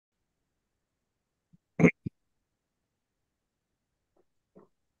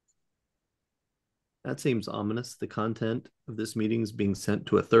That seems ominous. The content of this meeting is being sent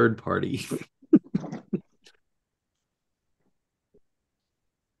to a third party.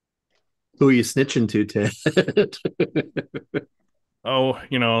 Who are you snitching to, Ted? Oh,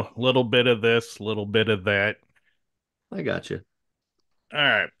 a little bit of this, a little bit of that. I got you. All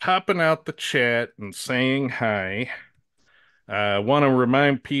right, popping out the chat and saying hi. I want to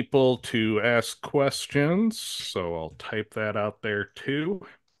remind people to ask questions, so I'll type that out there too.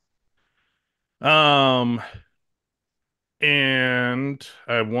 Um, and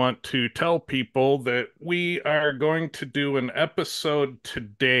I want to tell people that we are going to do an episode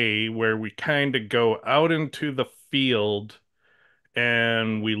today where we kind of go out into the field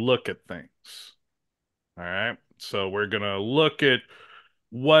and we look at things. All right. So we're going to look at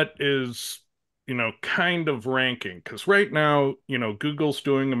what is, kind of ranking. Because right now, Google's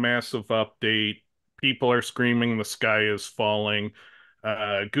doing a massive update. People are screaming the sky is falling.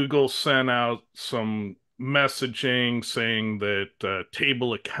 Google sent out some messaging saying that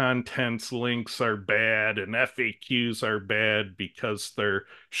table of contents links are bad and FAQs are bad because they're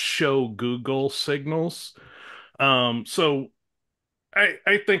show Google signals. So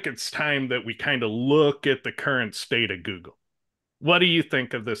I think it's time that we kind of look at the current state of Google. What do you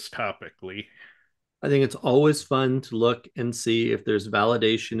think of this topic, Lee? I think it's always fun to look and see if there's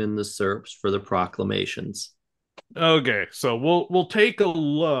validation in the SERPs for the proclamations. Okay, so we'll take a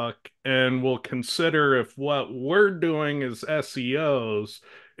look and we'll consider if what we're doing as SEOs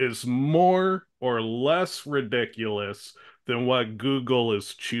is more or less ridiculous than what Google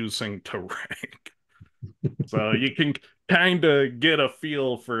is choosing to rank. So you can kind of get a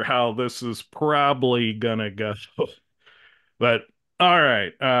feel for how this is probably gonna go. But all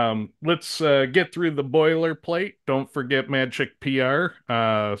right, let's get through the boilerplate. Don't forget Magic PR.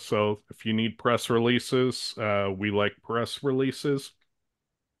 So if you need press releases, we like press releases.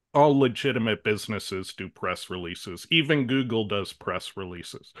 All legitimate businesses do press releases. Even Google does press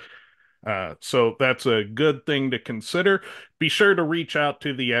releases. So that's a good thing to consider. Be sure to reach out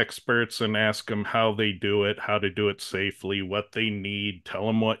to the experts and ask them how they do it, how to do it safely, what they need. Tell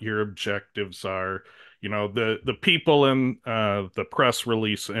them what your objectives are. The people in the press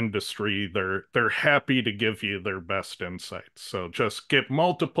release industry, they're happy to give you their best insights. So just get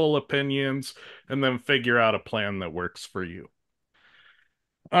multiple opinions and then figure out a plan that works for you.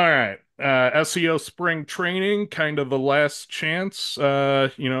 All right. SEO spring training, kind of the last chance.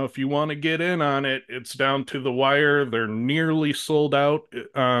 If you want to get in on it, it's down to the wire. They're nearly sold out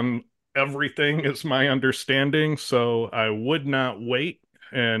on everything, is my understanding. So I would not wait,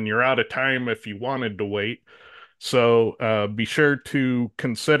 and you're out of time if you wanted to wait. So be sure to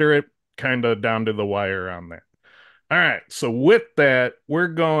consider it kind of down to the wire on that. All right. So with that, we're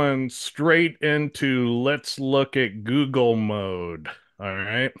going straight into let's look at Google mode. All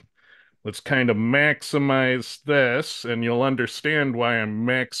right. Let's kind of maximize this, and you'll understand why I'm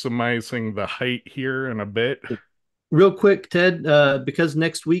maximizing the height here in a bit. Real quick, Ted, because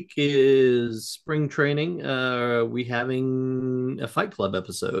next week is spring training, we having a Fight Club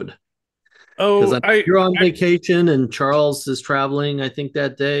episode. Because Oh, you're on vacation and Charles is traveling, I think,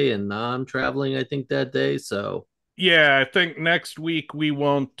 that day, and I'm traveling, I think, that day. So, yeah, I think next week we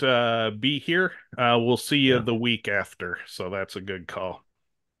won't be here. We'll see you yeah, the week after, so that's a good call.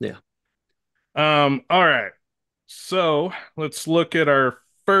 yeah. All right. So let's look at our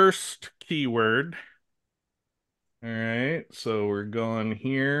first keyword. All right, so we're going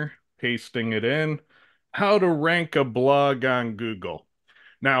here, pasting it in. How to rank a blog on Google.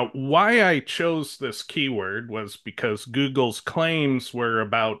 Now, why I chose this keyword was because Google's claims were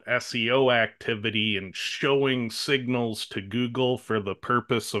about SEO activity and showing signals to Google for the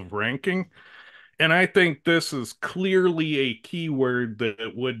purpose of ranking. And I think this is clearly a keyword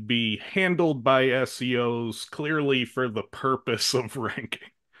that would be handled by SEOs clearly for the purpose of ranking.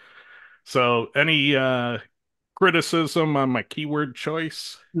 So, any criticism on my keyword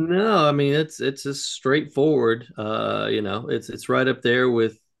choice? No, I mean it's just straightforward. It's right up there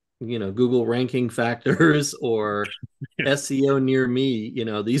with Google ranking factors or SEO near me.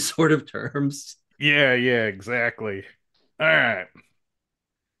 These sort of terms. Yeah, yeah, exactly. All right.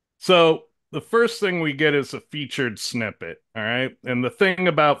 So the first thing we get is a featured snippet. All right. And the thing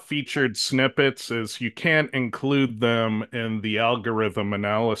about featured snippets is you can't include them in the algorithm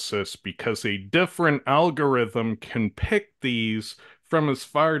analysis because a different algorithm can pick these from as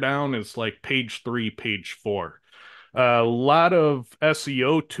far down as like page three, page four. A lot of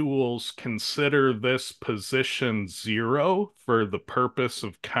SEO tools consider this position zero for the purpose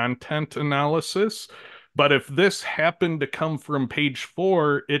of content analysis. But if this happened to come from page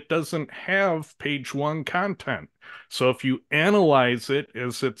four, it doesn't have page one content. So if you analyze it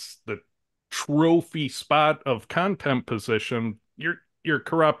as it's the trophy spot of content position, you're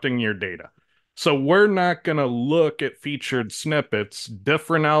corrupting your data. So we're not going to look at featured snippets,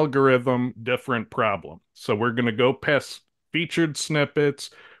 different algorithm, different problem. So we're going to go past featured snippets.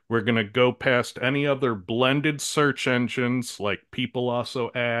 We're going to go past any other blended search engines like People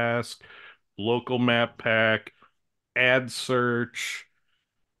Also Ask, Local Map Pack, Ad Search.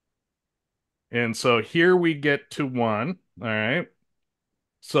 And so here we get to one. All right.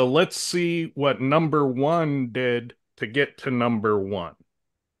 So let's see what number one did to get to number one.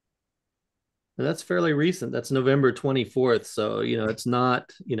 And that's fairly recent. That's November 24th. So, it's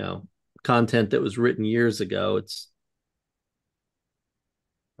not, content that was written years ago. It's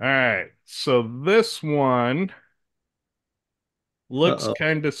All right. So this one looks uh-oh.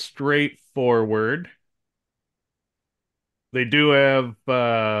 kind of straightforward. They do have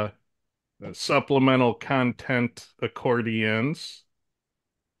supplemental content accordions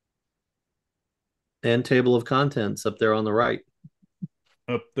And table of contents up there on the right.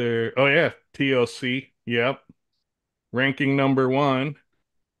 up there. Oh, yeah. TOC. Yep. Ranking number one.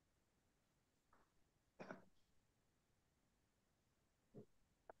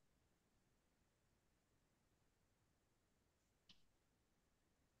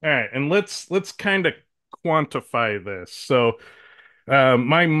 All right. And let's kind of quantify this. So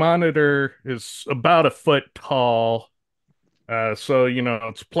my monitor is about a foot tall. So,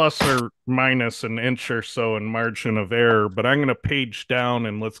 it's plus or minus an inch or so in margin of error, but I'm going to page down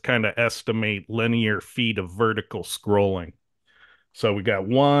and let's kind of estimate linear feet of vertical scrolling. So we got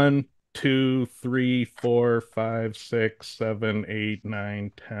 1, 2, 3, 4, 5, 6, 7, 8,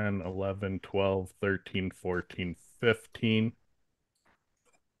 9, 10, 11, 12, 13, 14, 15,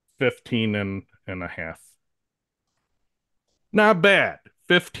 15 and a half. Not bad.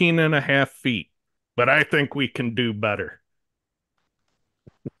 15 and a half feet, but I think we can do better.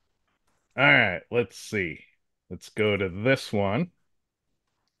 All right, let's see. Let's go to this one.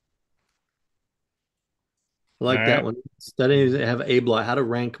 I All like that right. one. Studies that have a blog, how to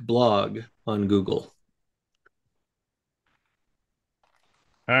rank blog on Google.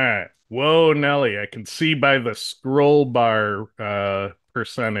 All right. Whoa, Nelly, I can see by the scroll bar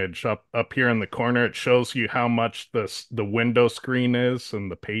percentage up here in the corner, it shows you how much the window screen is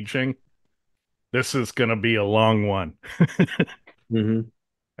and the paging. This is going to be a long one. Hmm.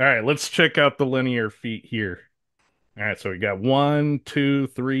 All right, let's check out the linear feet here. All right, so we got 1, 2,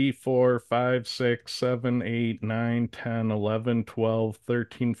 3, 4, 5, 6, 7, 8, 9, 10, 11, 12,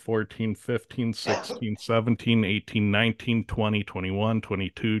 13, 14, 15, 16, 17, 18, 19, 20, 21,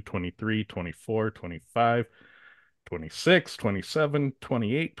 22, 23, 24, 25, 26, 27,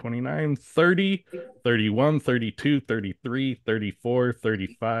 28, 29, 30, 31, 32, 33, 34,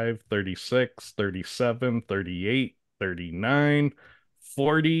 35, 36, 37, 38, 39,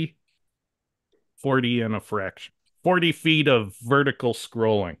 40, 40 and a fraction. 40 feet of vertical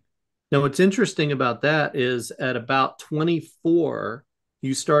scrolling. Now, what's interesting about that is at about 24,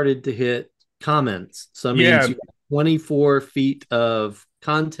 you started to hit comments. So that means Yeah, you have 24 feet of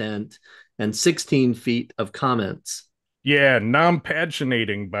content and 16 feet of comments. yeah,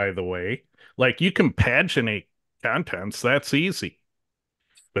 non-paginating, by the way. Like you can paginate contents, that's easy.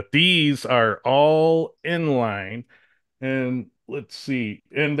 But these are all inline. And let's see.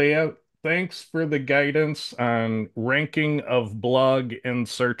 And they have thanks for the guidance on ranking of blog and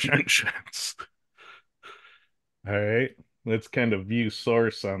search engines. All right. Let's kind of view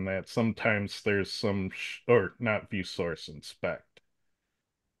source on that. Sometimes there's some, or not view source, inspect.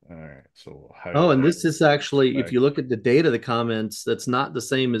 All right. So we'll Oh, highlight and this is actually, if inspect. you look at the date of the comments, that's not the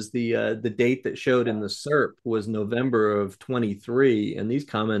same as the date that showed in the SERP was November of 23, and these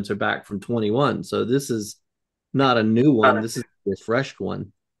comments are back from 21. So this is not a new one. This is a refreshed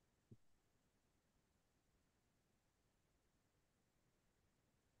one.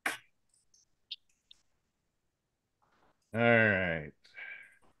 All right.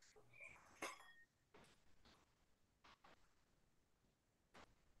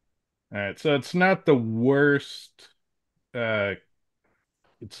 All right. So uh it's not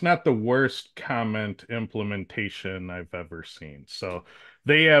the worst comment implementation I've ever seen. So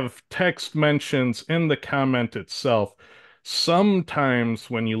they have text mentions in the comment itself. Sometimes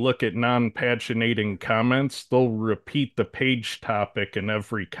when you look at non-paginating comments, they'll repeat the page topic in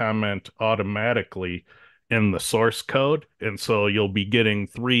every comment automatically in the source code. And so you'll be getting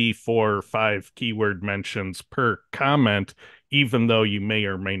 3, 4, 5 keyword mentions per comment, even though you may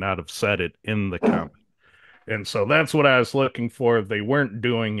or may not have said it in the comment. And so that's what I was looking for. They weren't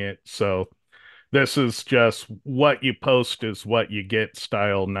doing it. So this is just what you post is what you get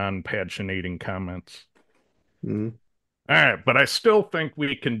style non-paginating comments. Mhm. All right, but I still think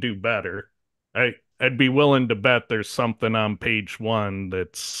we can do better. I'd be willing to bet there's something on page one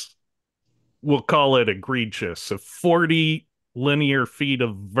that's, we'll call it egregious. If 40 linear feet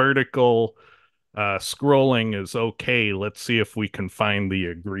of vertical scrolling is okay, let's see if we can find the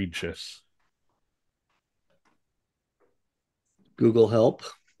egregious. Google help.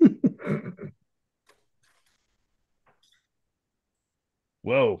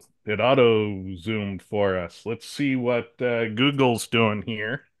 Whoa, it auto zoomed for us. Let's see what Google's doing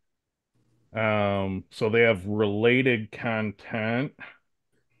here. So they have related content.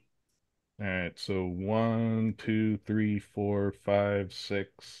 All right, so one, two, three, four, five,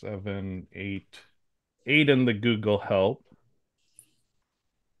 six, seven, eight, eight in the Google help.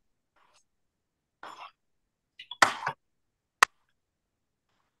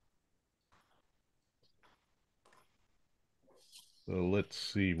 So let's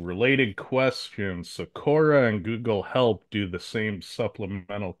see, related questions. So Quora and Google Help do the same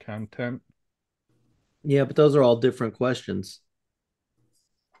supplemental content. Yeah, but those are all different questions.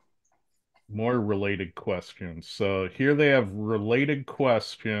 More related questions. So here they have related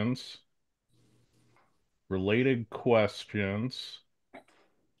questions, related questions.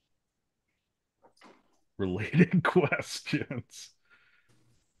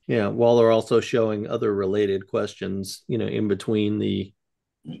 Yeah, while they're also showing other related questions, in between the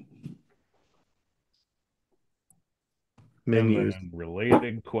And menus. then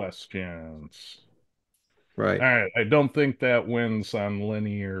related questions. Right. All right, I don't think that wins on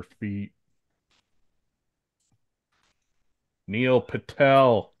linear feet. Neil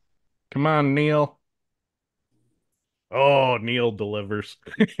Patel. Come on, Neil. Oh, Neil delivers.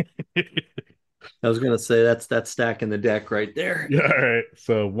 I was gonna say that's stacking the deck right there. Yeah, all right.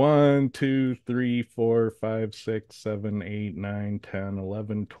 So 1, 2, 3, 4, 5, 6, 7, 8, 9, 10,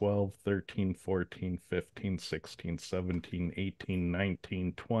 11, 12, 13, 14, 15, 16, 17, 18,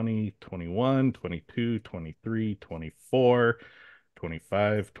 19, 20, 21, 22, 23, 24,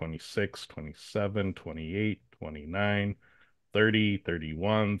 25, 26, 27, 28, 29, 30,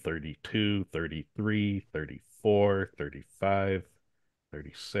 31, 32, 33, 34, 35,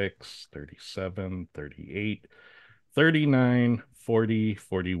 36, 37, 38, 39, 40,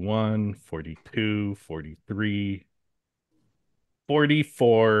 41, 42, 43,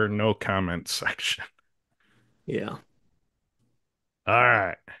 44, no comment section. Yeah. All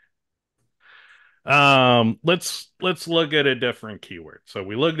right. Let's look at a different keyword. So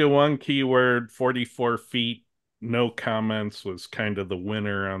we looked at one keyword, 44 feet, no comments was kind of the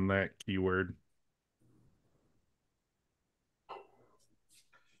winner on that keyword.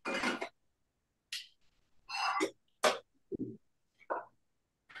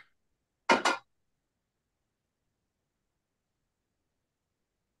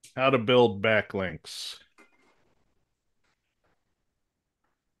 How to build backlinks.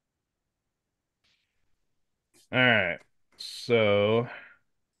 All right. So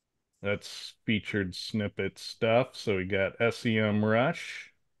that's featured snippet stuff. So we got SEM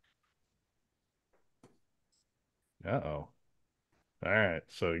Rush. Uh-oh. All right.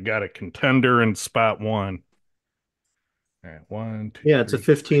 So you got a contender in spot one. All right. One, two, Yeah, it's a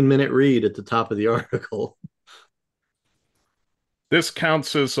three. 15-minute read at the top of the article. This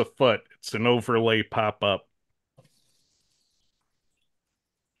counts as a foot. It's an overlay pop-up.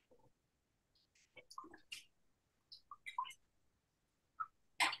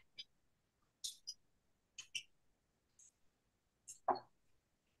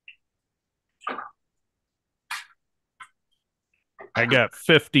 I got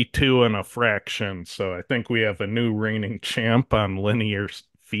 52 and a fraction, so I think we have a new reigning champ on linear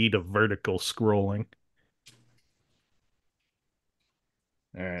feet of vertical scrolling.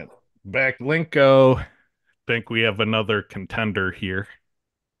 All right. Backlinko. Think we have another contender here.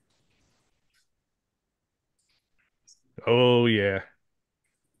 Oh, yeah.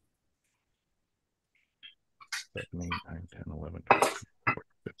 7, 8, 9, 10, 11, 12, 14,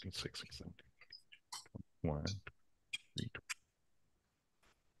 15, 16, 17, 1, 3,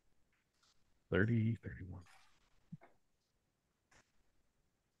 30, 31,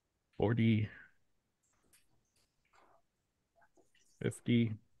 40,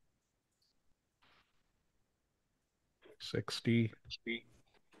 50, 60,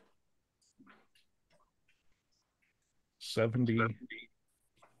 70,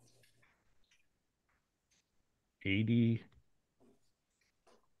 80,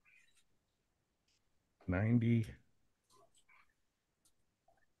 90,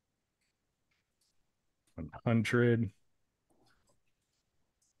 100.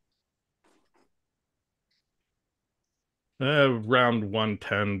 Around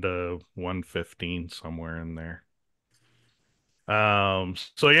 110 to 115, somewhere in there.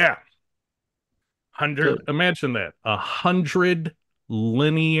 So yeah, 100, So imagine that, 100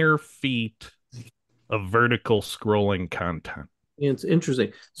 linear feet of vertical scrolling content. yeah, it's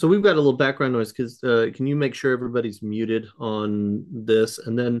interesting. So we've got a little background noise because can you make sure everybody's muted on this?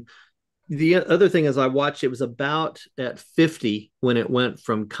 And then the other thing is I watched it was about at 50 when it went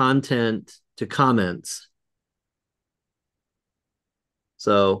from content to comments.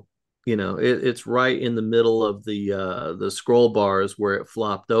 So, it's right in the middle of the scroll bars where it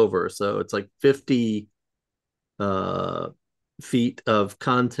flopped over. So it's like 50 uh feet of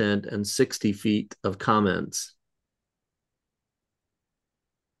content and 60 feet of comments.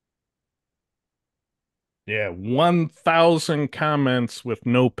 Yeah, 1,000 comments with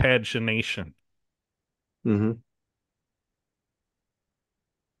no pagination. Mm-hmm.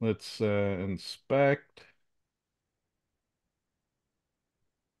 Let's inspect.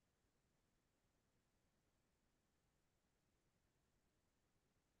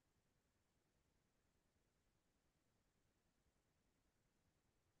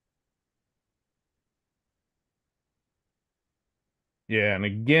 Yeah, and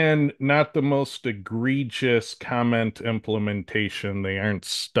again, not the most egregious comment implementation. They aren't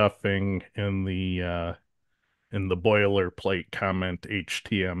stuffing in the boilerplate comment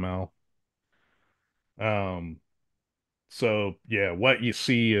HTML. Um, so yeah, what you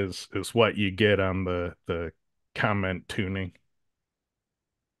see is what you get on the comment tuning.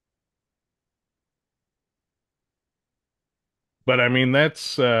 But I mean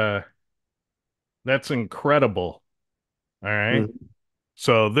that's incredible. All right. Mm-hmm.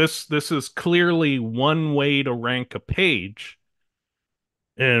 So this is clearly one way to rank a page.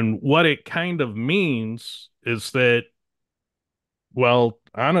 And what it kind of means is that, well,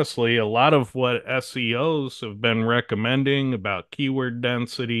 honestly, a lot of what SEOs have been recommending about keyword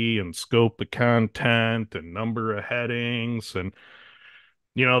density and scope of content and number of headings, and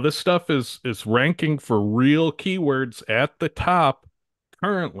this stuff is ranking for real keywords at the top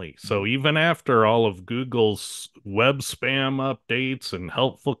currently. So even after all of Google's web spam updates and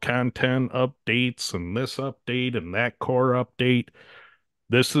helpful content updates and this update and that core update,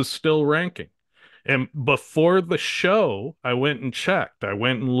 this is still ranking. And before the show, I went and checked. I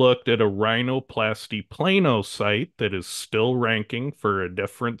went and looked at a rhinoplasty Plano site that is still ranking for a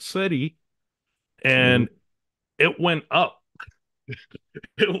different city, Mm-hmm. and it went up.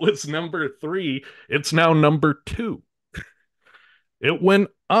 It was number three. It's now number two. It went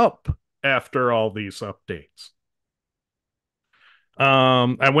up after all these updates.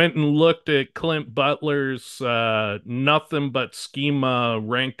 I went and looked at Clint Butler's nothing but schema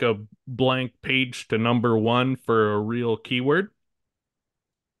rank a blank page to number one for a real keyword.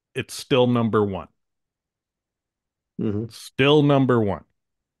 It's still number one. Mm-hmm. Still number one.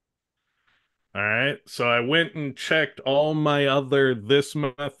 All right. So I went and checked all my other this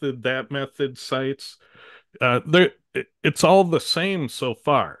method, that method sites. It's all the same so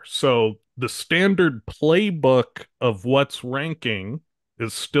far. So the standard playbook of what's ranking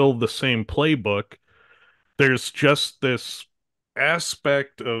is still the same playbook. There's just this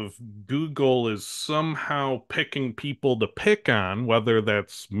aspect of Google is somehow picking people to pick on, whether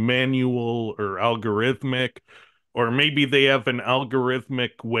that's manual or algorithmic, or maybe they have an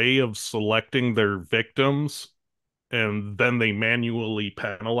algorithmic way of selecting their victims and then they manually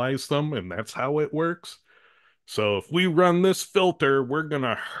penalize them, and that's how it works. So if we run this filter, we're going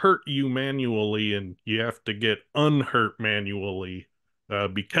to hurt you manually, and you have to get unhurt manually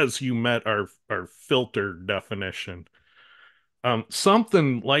because you met our filter definition.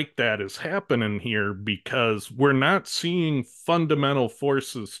 Something like that is happening here because we're not seeing fundamental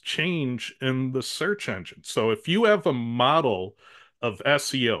forces change in the search engine. So if you have a model of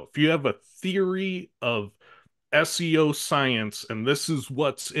SEO, if you have a theory of SEO science, and this is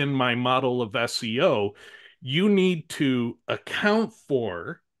what's in my model of SEO, you need to account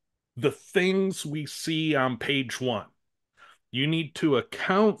for the things we see on page one. You need to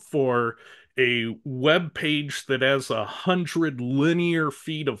account for a web page that has 100 linear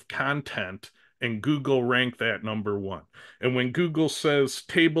feet of content and Google rank that number one. And when Google says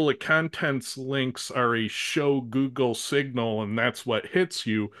table of contents links are a show Google signal and that's what hits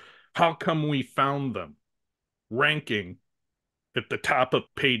you, how come we found them ranking at the top of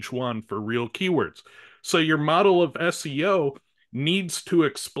page one for real keywords? So your model of SEO needs to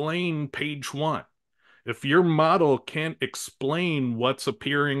explain page one. If your model can't explain what's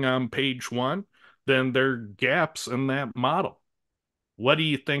appearing on page one, then there are gaps in that model. What do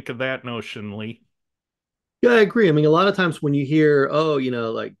you think of that notion, Lee? Yeah, I agree. I mean, a lot of times when you hear, oh,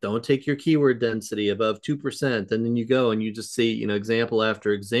 like don't take your keyword density above 2%, and then you go and you just see, example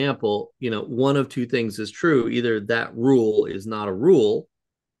after example, one of two things is true. Either that rule is not a rule,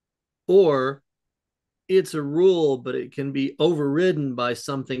 or it's a rule, but it can be overridden by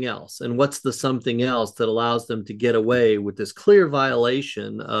something else. And what's the something else that allows them to get away with this clear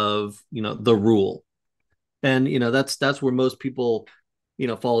violation of, the rule? And that's where most people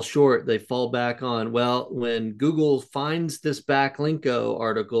fall short. They fall back on, well, when Google finds this backlinko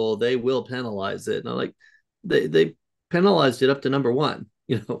article, they will penalize it. And I'm like, they penalized it up to number one.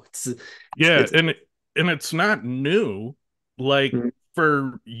 Yeah, It's and it's not new. Like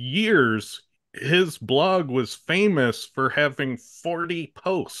for years, his blog was famous for having 40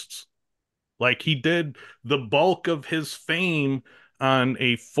 posts. Like he did the bulk of his fame on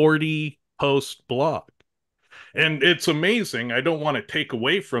a 40 post blog. And it's amazing. I don't want to take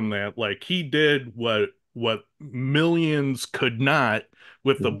away from that. Like he did what millions could not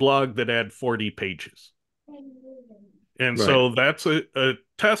with a blog that had 40 pages. And right. so that's a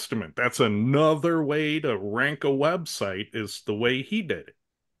testament. That's another way to rank a website is the way he did it.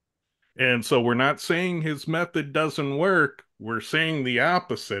 And so we're not saying his method doesn't work. We're saying the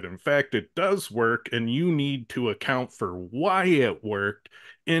opposite. In fact, it does work, and you need to account for why it worked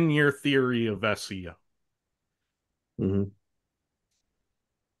in your theory of SEO. Mm-hmm.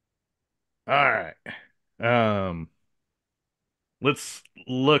 All right. Um, let's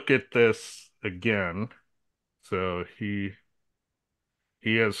look at this again. So he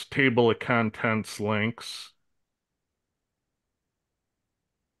has table of contents links.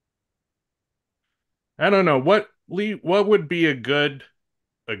 I don't know what Lee, what would be a good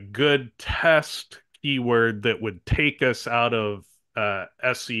test keyword that would take us out of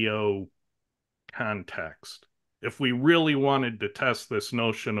SEO context if we really wanted to test this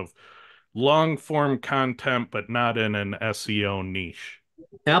notion of long form content but not in an SEO niche.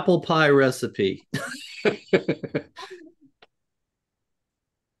 Apple pie recipe.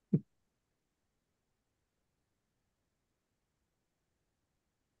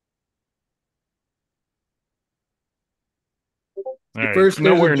 All right, it's First,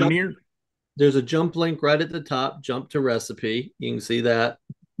 there's a nowhere jump. near. There's a jump link right at the top. Jump to recipe. You can see that.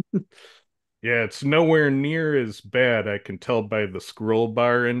 Yeah, it's nowhere near as bad. I can tell by the scroll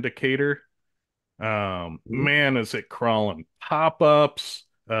bar indicator. Mhm. Man, is it crawling? Pop-ups,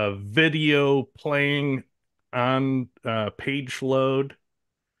 video playing on page load.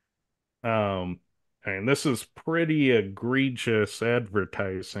 Um, and this is pretty egregious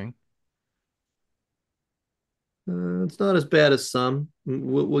advertising. It's not as bad as some.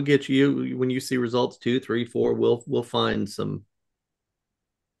 We'll get you when you see results two, three, four. We'll find some.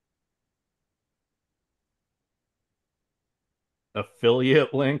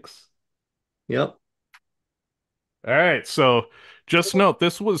 Affiliate links. Yep. All right, so just note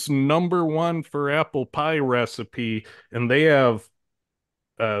this was number one for apple pie recipe, and they have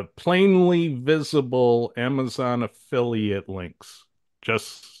plainly visible Amazon affiliate links.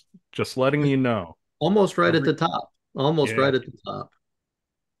 Just letting you know. Almost right at Every the top. Almost yeah. right at the top.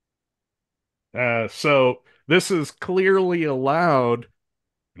 So this is clearly allowed.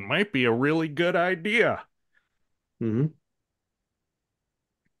 It might be a really good idea. Hmm.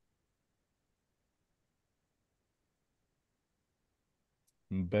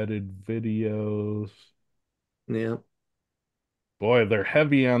 Embedded videos. Yeah. Boy, they're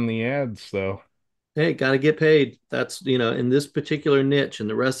heavy on the ads though. Hey, got to get paid. That's, in this particular niche, in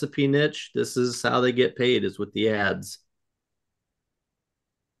the recipe niche, this is how they get paid is with the ads.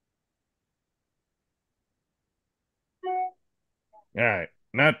 All right.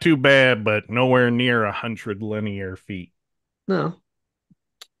 Not too bad, but nowhere near 100 linear feet. No.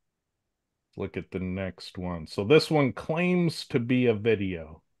 Look at the next one. So this one claims to be a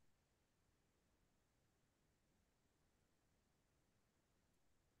video.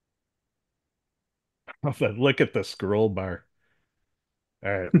 Look at the scroll bar.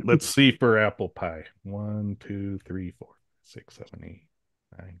 All right, let's see for apple pie. 1, 2, 3, 4, 6, 7, 8,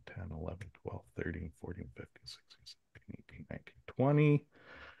 9, 10, 11, 12, 13, 14, 15, 16, 17, 18, 19, 20.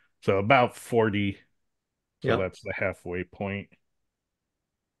 So about 40. So Yep. that's the halfway point.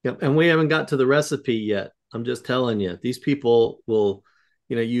 Yep. And we haven't got to the recipe yet. I'm just telling you, these people will,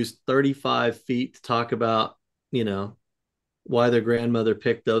 use 35 feet to talk about, you know, why their grandmother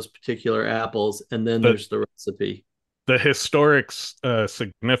picked those particular apples. And then The there's the recipe. the historic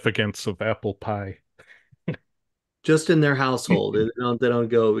significance of apple pie. Just in their household. They don't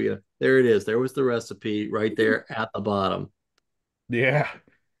go, there it is. There was the recipe right there at the bottom. Yeah.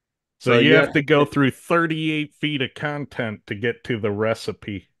 So So you you have have to go to, through 38 feet of content to get to the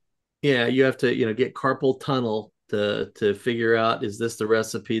recipe. yeah, you have to, get carpal tunnel to figure out, is this the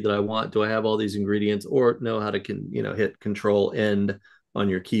recipe that I want? Do I have all these ingredients, or know how to hit control end on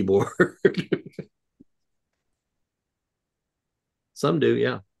your keyboard? Some do,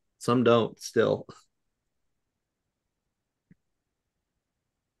 yeah. Some don't still.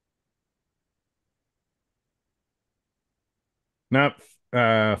 Not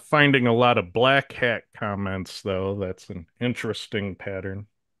finding a lot of black hat comments, though. That's an interesting pattern.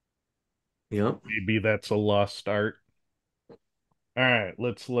 Yep. Maybe that's a lost art. All right,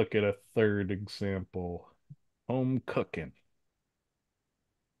 let's look at a third example. Home cooking.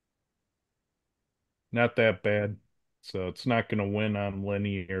 Not that bad. So it's not going to win on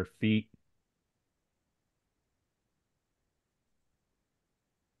linear feet.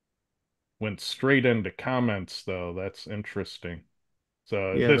 Went straight into comments, though. That's interesting.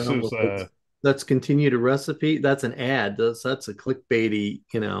 So Yeah. this Well, is let's continue to recipe. That's an ad. That's a clickbaity,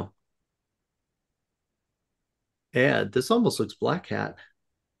 ad. This almost looks black hat.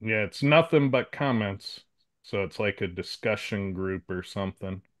 yeah, it's nothing but comments. So it's like a discussion group or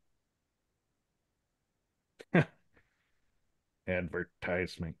something.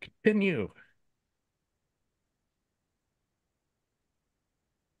 Advertisement continue.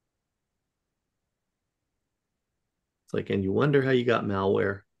 It's like, and you wonder how you got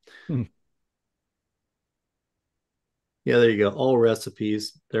malware. Hmm. Yeah, there you go. All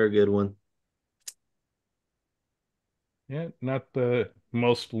recipes. They're a good one. Yeah, not the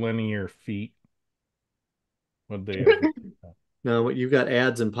most linear feet. Would they have No, you've got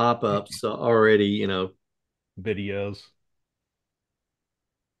ads and pop-ups already, videos?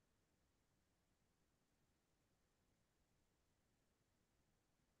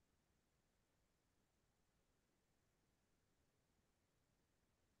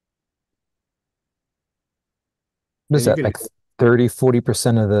 What is and you that, can like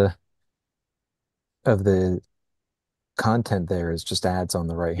 30-40% of the content there is just ads on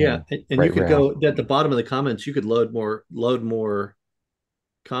the yeah, and you right could rail. go at the bottom of the comments, you could load more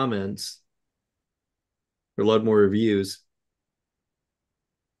comments or load more reviews.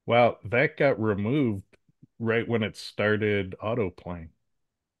 Well, that got removed right when it started autoplaying.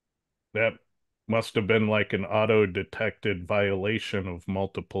 That must have been like an auto-detected violation of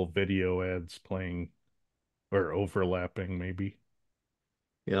multiple video ads playing or overlapping, maybe.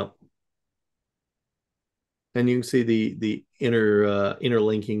 Yep. And you can see the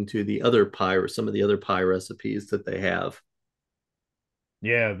interlinking to the other pie or some of the other pie recipes that they have.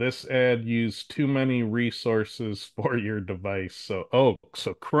 Yeah, this ad used too many resources for your device. So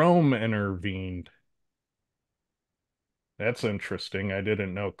Chrome intervened. That's interesting. I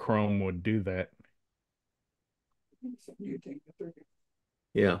didn't know Chrome would do that.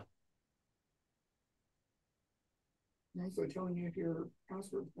 Yeah.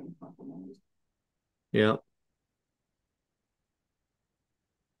 Yeah.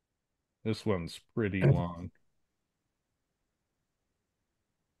 This one's pretty long.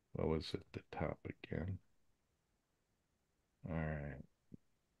 What was at the top again? All right.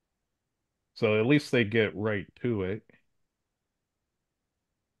 So at least they get right to it.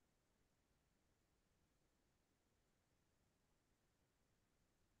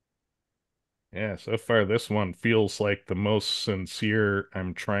 Yeah, so far this one feels like the most sincere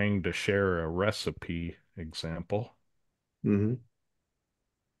I'm trying to share a recipe example. Mm-hmm.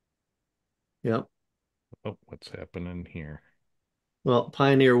 Yep. Oh, what's happening here? Well,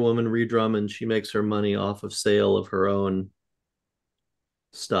 Pioneer Woman Ree Drummond, she makes her money off of sale of her own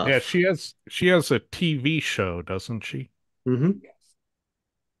Yeah, stuff. she has a TV show, doesn't she? Mm-hmm.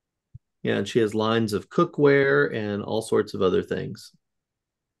 Yeah, and she has lines of cookware and all sorts of other things.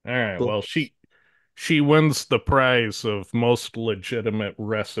 All right, well, Books. she wins the prize of most legitimate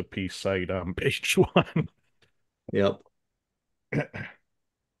recipe site on page one. Yep.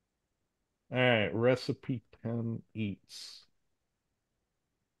 All right, recipe 10 eats.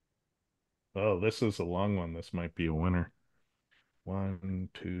 Oh, this is a long one. This might be a winner. 1,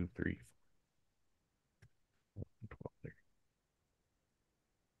 2, 3, 4, 12, 13.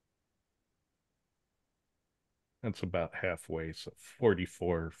 That's about halfway, so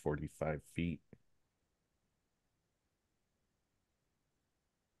 44, 45 feet.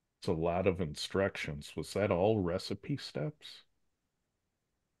 It's a lot of instructions. Was that all recipe steps?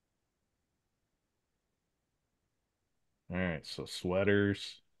 All right, so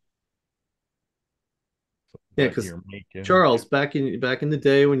sweaters, Yeah, what because you're making. Charles, back in the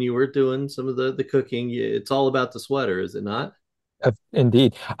day when you were doing some of the cooking, it's all about the sweater, is it not?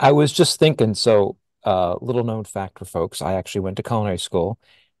 Indeed. I was just thinking, so little known fact for folks, I actually went to culinary school,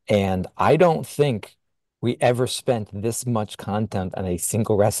 and I don't think we ever spent this much content on a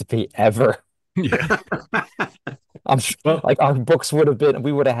single recipe ever. Yeah. I'm sure, Well, like our books would have been,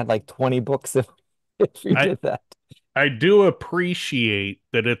 we would have had like 20 books if we I did that. I do appreciate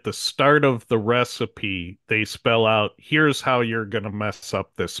that at the start of the recipe they spell out here's how you're going to mess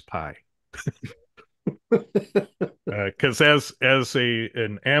up this pie. Because as a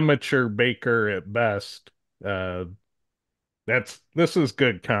an amateur baker at best, uh, This is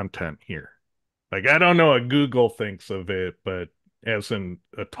good content here. Like I don't know what Google thinks of it, but as a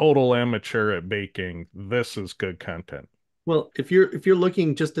total amateur at baking, this is good content. Well, if you're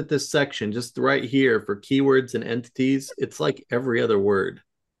looking just at this section, just right here for keywords and entities, it's like every other word.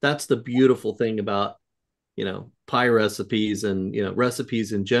 That's the beautiful thing about, pie recipes and,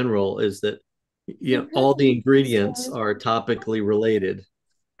 recipes in general is that, all the ingredients are topically related.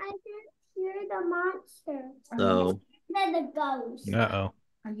 I can hear the monster. So Then the ghost. Uh-oh.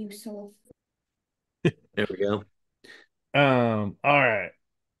 Are you so? there we go. All right.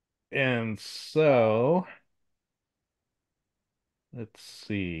 And so let's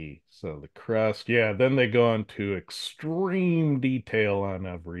see. So the crust, yeah, then they go into extreme detail on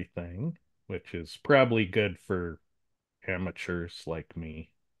everything, which is probably good for amateurs like me.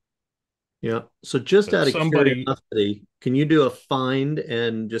 Yeah. So just But out of somebody, curiosity, can you do a find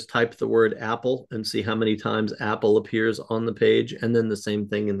and just type the word Apple and see how many times Apple appears on the page and then the same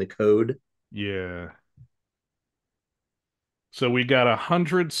thing in the code? yeah. So we got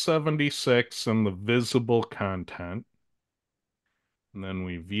 176 in the visible content. And then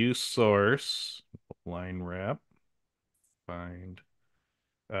we view source, line wrap, find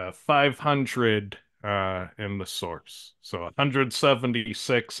 500 in the source. So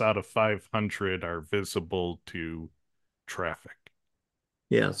 176 out of 500 are visible to traffic.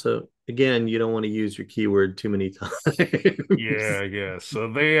 Yeah. So again, you don't want to use your keyword too many Yeah, times. yeah.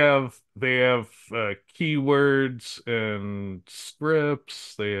 So they have keywords and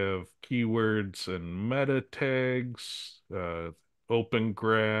scripts. They have keywords and meta tags, open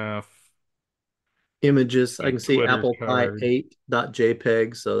graph, Images. I a can see Twitter apple pie card.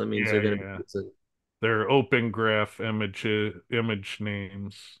 8.jpg. So that means they're Yeah, going to be yeah. using They're open graph image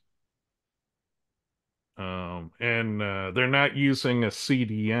names. And they're not using a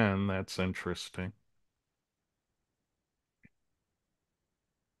CDN. That's interesting.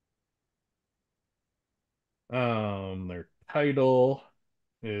 Their title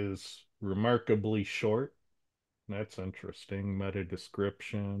is remarkably short. That's interesting. Meta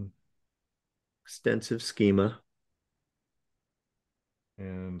description. extensive schema.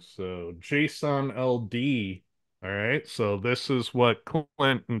 And so JSON LD. All right. So this is what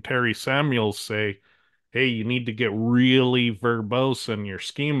Clint and Terry Samuels say. Hey, you need to get really verbose in your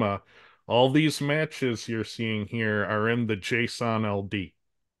schema. All these matches you're seeing here are in the JSON LD.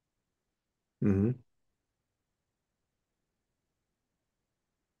 Mm-hmm.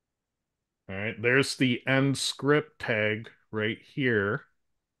 All right. There's the end script tag right here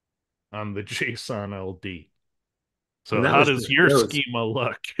on the JSON LD. And So that how was does just your Yoast. schema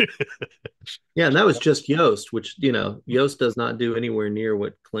look? Yeah, and that was just Yoast, which, Yoast does not do anywhere near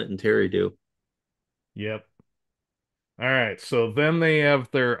what Clint and Terry do. Yep. All right. So then they have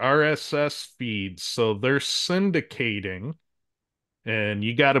their RSS feeds. So they're syndicating, and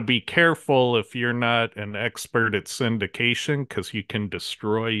you got to be careful if you're not an expert at syndication because you can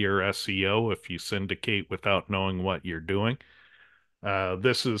destroy your SEO if you syndicate without knowing what you're doing.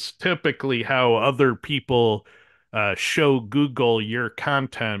 This is typically how other people show Google your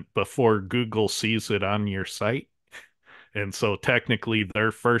content before Google sees it on your site. And so technically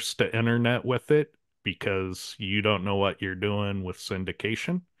they're first to internet with it because you don't know what you're doing with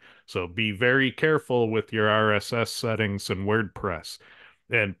syndication. So be very careful with your RSS settings and WordPress.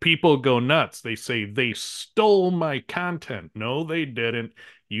 And people go nuts. They say they stole my content. No, they didn't.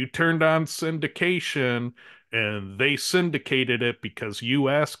 You turned on syndication and they syndicated it because you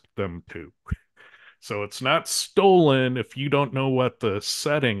asked them to. So it's not stolen if you don't know what the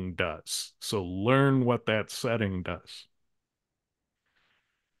setting does. So learn what that setting does.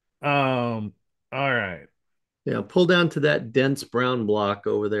 Um, all right. Yeah, pull down to that dense brown block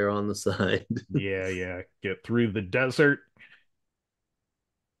over there on the side. Yeah, yeah. Get through the desert.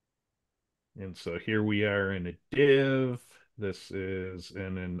 And so here we are in a div. This is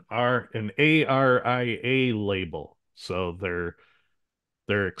an ARIA label. So their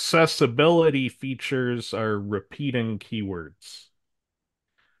accessibility features are repeating keywords.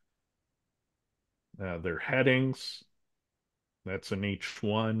 Their headings, that's an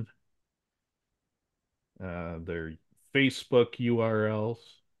H1. Their Facebook URLs.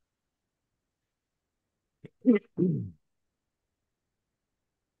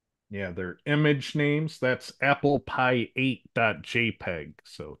 Yeah, their image names, that's applepie8.jpg.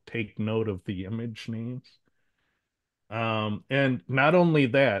 So take note of the image names. And not only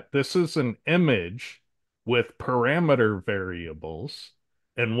that, this is an image with parameter variables.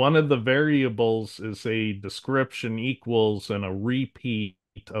 And one of the variables is a description equals and a repeat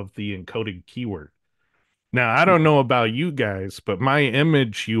of the encoded keyword. Now, I don't know about you guys, but my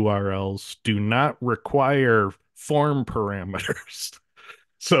image URLs do not require form parameters.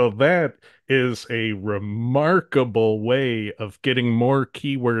 So that is a remarkable way of getting more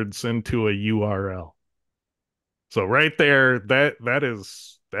keywords into a URL. So right there, that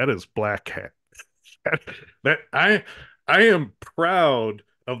is black hat. That I am proud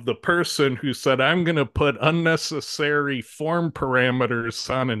of the person who said I'm going to put unnecessary form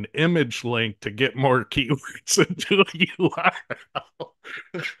parameters on an image link to get more keywords into a URL.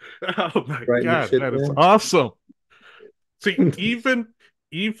 Oh my Writing that God, shit that is down. awesome. See,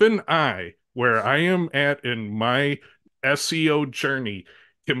 even I, where I am at in my SEO journey,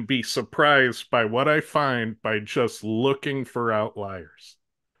 can be surprised by what I find by just looking for outliers.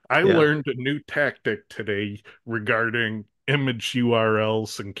 I Yeah. learned a new tactic today regarding image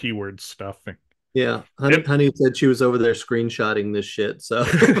URLs and keyword stuffing. Yeah. Honey, It honey said she was over there screenshotting this shit. So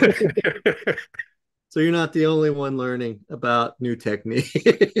so you're not the only one learning about new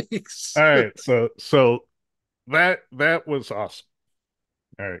techniques. All right, so that was awesome.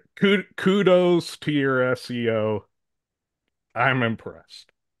 All right, kudos to your SEO. I'm impressed.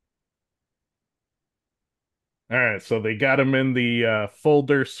 All right, so they got them in the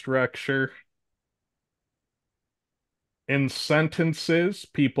folder structure. In sentences,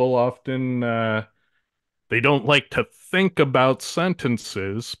 people often they don't like to think about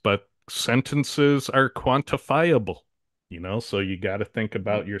sentences, but sentences are quantifiable, so you got to think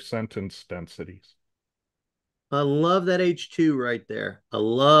about your sentence densities. I love that H2 right there. I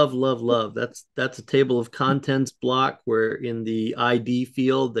love, love, love. That's a table of contents block where in the ID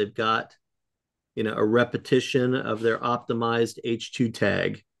field they've got, a repetition of their optimized H2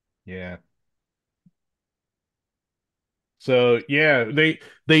 tag. Yeah. So yeah, they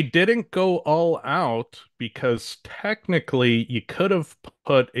didn't go all out because technically you could have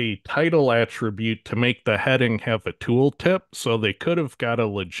put a title attribute to make the heading have a tooltip, so they could have got a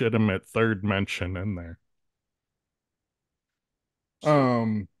legitimate third mention in there.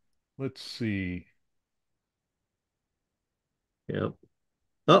 Um, let's see. Yep.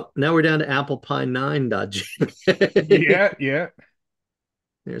 Oh, now we're down to applepie9.jpg. Yeah, yeah.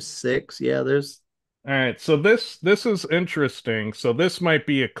 There's six. Yeah, there's All right, so this is interesting. So this might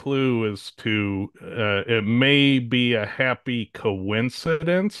be a clue as to it may be a happy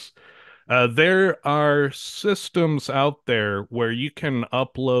coincidence. There are systems out there where you can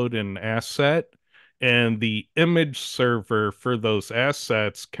upload an asset, and the image server for those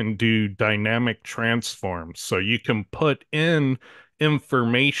assets can do dynamic transforms. So you can put in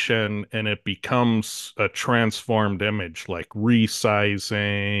information and it becomes a transformed image, like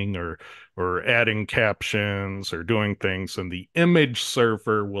resizing or adding captions or doing things, and the image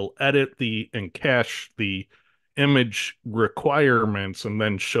server will edit the and cache the image requirements and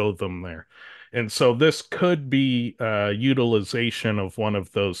then show them there. And so this could be utilization of one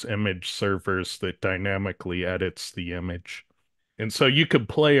of those image servers that dynamically edits the image. And so you could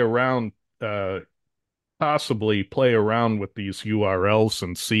play around, possibly play around with these URLs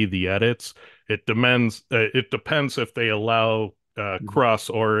and see the edits. It depends if they allow cross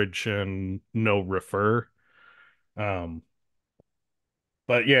origin no refer. Um,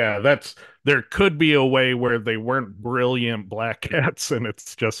 but yeah, there could be a way where they weren't brilliant black hats and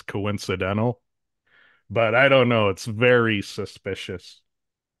it's just coincidental. But I don't know. It's very suspicious.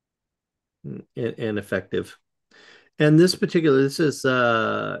 and effective. And this is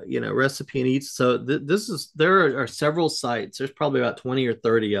recipe and eats. So this is there are several sites. There's probably about 20 or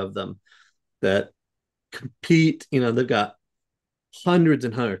 30 of them that compete. They've got hundreds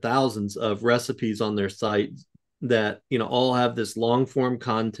and hundreds, thousands of recipes on their site that all have this long form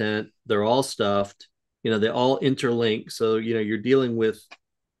content. They're all stuffed. They all interlink. So you're dealing with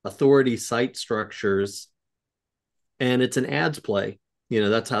authority site structures, and it's an ads play.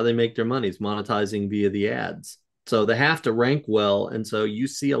 That's how they make their money, is monetizing via the ads. So they have to rank well, and so you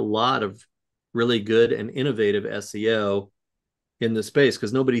see a lot of really good and innovative SEO in the space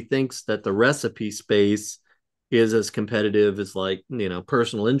because nobody thinks that the recipe space is as competitive as, like,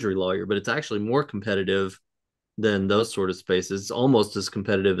 personal injury lawyer, but it's actually more competitive than those sort of spaces. It's almost as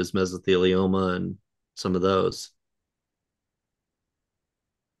competitive as mesothelioma and some of those.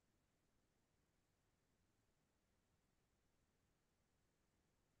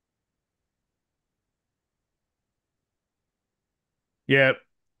 Yeah,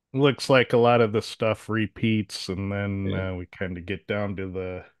 looks like a lot of the stuff repeats, and then Yeah. we kind of get down to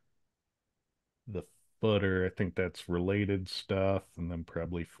the footer. I think that's related stuff, and then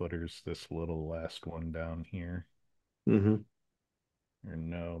probably footer's this little last one down here. Mm-hmm. Or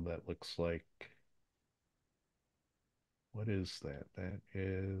no, that looks like what is that? That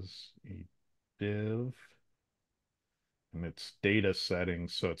is a div, and it's data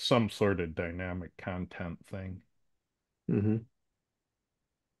settings, so it's some sort of dynamic content thing. Mm-hmm.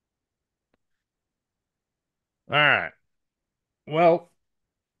 All right. Well,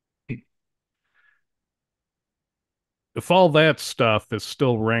 if all that stuff is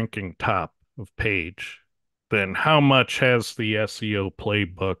still ranking top of page, then how much has the SEO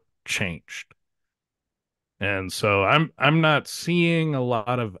playbook changed? And so I'm not seeing a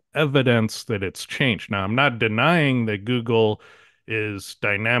lot of evidence that it's changed. Now, I'm not denying that Google is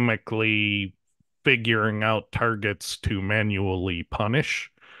dynamically figuring out targets to manually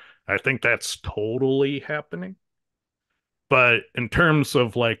punish. I think that's totally happening. But in terms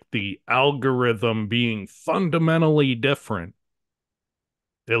of like the algorithm being fundamentally different,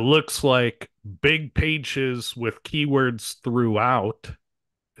 it looks like big pages with keywords throughout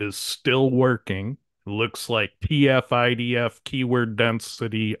is still working. It looks like TF, IDF, keyword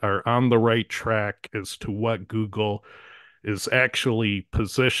density are on the right track as to what Google is actually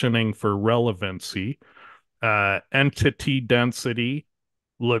positioning for relevancy. Entity density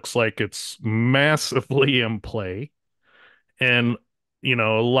looks like it's massively in play. And, a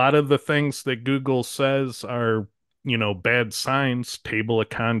lot of the things that Google says are, bad signs, table of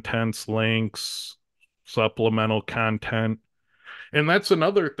contents, links, supplemental content. And that's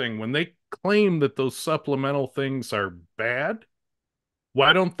another thing. When they claim that those supplemental things are bad,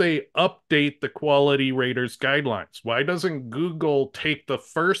 why don't they update the quality raters guidelines? Why doesn't Google take the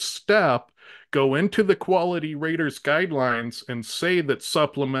first step, go into the quality raters guidelines and say that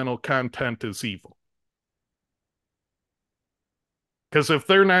supplemental content is evil? Because if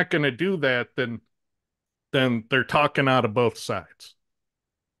they're not going to do that, then they're talking out of both sides.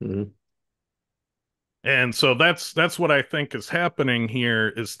 Mm-hmm. And so that's what I think is happening here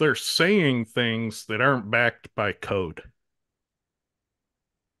is they're saying things that aren't backed by code.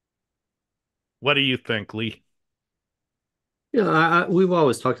 What do you think, Lee? We've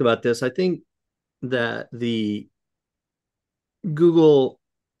always talked about this. I think that the Google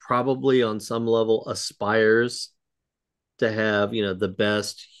probably on some level aspires to have, the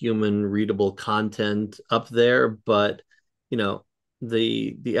best human readable content up there, but you know,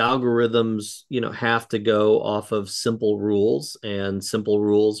 the algorithms, have to go off of simple rules, and simple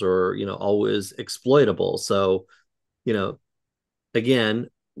rules are, always exploitable. So, you know, again,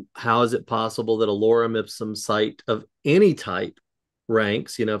 how is it possible that a lorem ipsum site of any type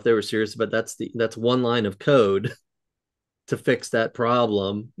ranks? If they were serious, but that's one line of code to fix that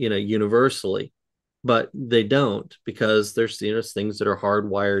problem, universally. But they don't, because there's, things that are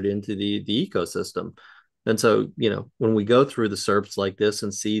hardwired into the ecosystem. And so, when we go through the SERPs like this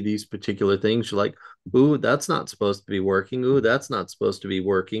and see these particular things, you're like, ooh, that's not supposed to be working. Ooh, that's not supposed to be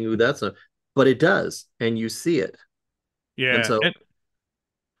working. Ooh, that's not, but it does, and you see it. And Yeah, so, and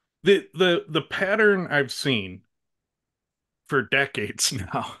the pattern I've seen for decades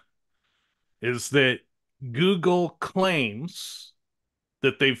now is that Google claims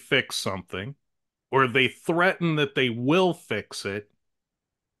that they've fixed something, or they threaten that they will fix it,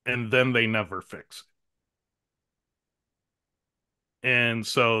 and then they never fix it. And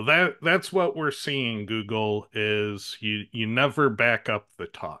so that's what we're seeing, Google, is you never back up the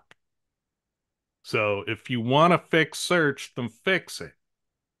talk. So if you want to fix search, then fix it.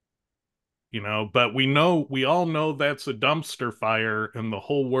 But we all know that's a dumpster fire and the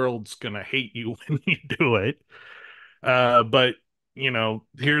whole world's gonna hate you when you do it. But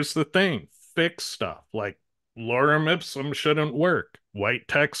here's the thing: fix stuff like lorem ipsum shouldn't work. White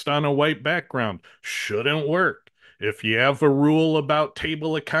text on a white background shouldn't work. If you have a rule about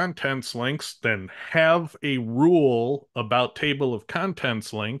table of contents links, then have a rule about table of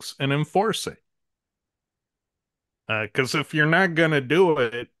contents links and enforce it. Because if you're not gonna do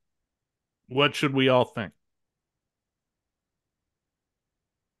it, what should we all think?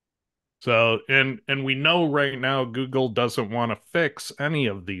 So, and we know right now Google doesn't want to fix any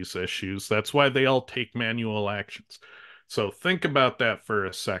of these issues. That's why they all take manual actions. So think about that for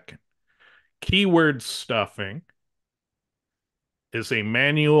a second. Keyword stuffing is a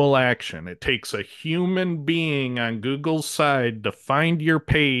manual action. It takes a human being on Google's side to find your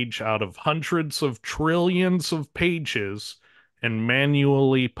page out of hundreds of trillions of pages and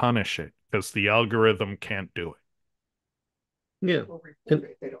manually punish it because the algorithm can't do it. yeah.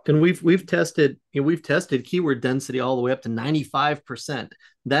 And we've tested keyword density all the way up to 95%.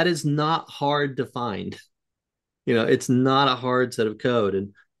 That is not hard to find. It's not a hard set of code.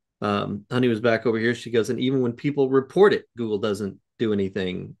 And Honey was back over here. She goes, and even when people report it, Google doesn't do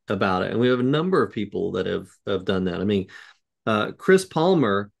anything about it. And we have a number of people that have done that. I mean, Chris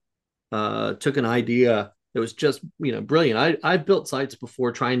Palmer took an idea that was just, brilliant. I've built sites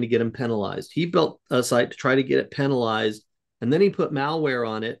before trying to get him penalized. He built a site to try to get it penalized, and then he put malware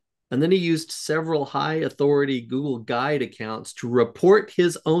on it And then he used several high authority Google Guide accounts to report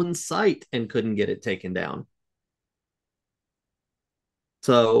his own site and couldn't get it taken down.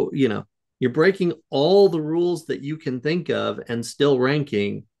 So, you're breaking all the rules that you can think of and still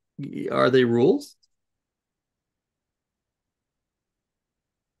ranking. Are they rules?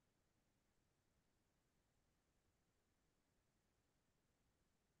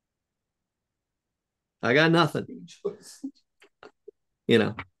 I got nothing. you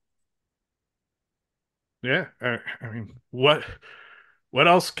know. Yeah, I mean, what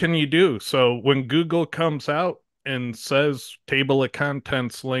else can you do? So when Google comes out and says table of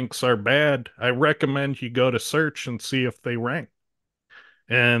contents links are bad, I recommend you go to search and see if they rank.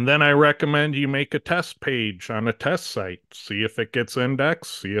 And then I recommend you make a test page on a test site, see if it gets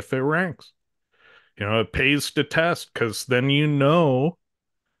indexed, see if it ranks. It pays to test because then you know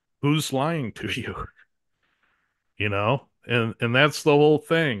who's lying to you, and that's the whole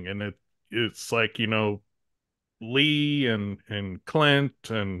thing. And it's like, Lee and Clint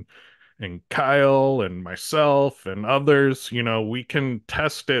and Kyle and myself and others, we can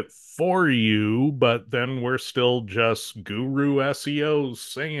test it for you, but then we're still just guru SEOs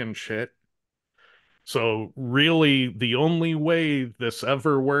saying shit. So really, the only way this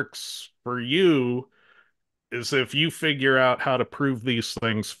ever works for you is if you figure out how to prove these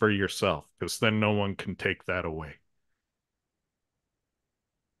things for yourself, because then no one can take that away.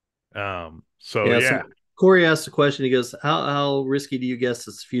 So Yeah. yeah. So Corey asked a question. He goes, how risky do you guess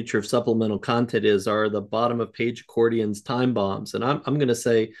this future of supplemental content is? Are the bottom of page accordions time bombs? And I'm going to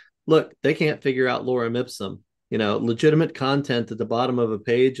say, look, they can't figure out lorem ipsum. Legitimate content at the bottom of a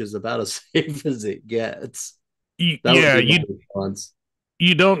page is about as safe as it gets. That would Yeah, be my response.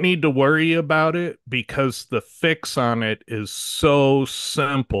 you don't need to worry about it because the fix on it is so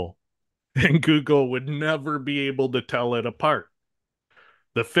simple and Google would never be able to tell it apart.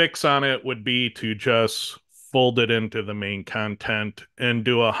 The fix on it would be to just fold it into the main content and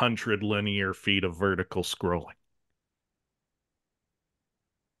do 100 linear feet of vertical scrolling.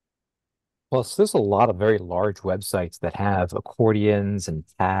 Plus, there's a lot of very large websites that have accordions and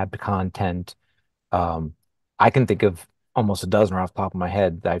tabbed content. Um, I can think of almost a dozen off the top of my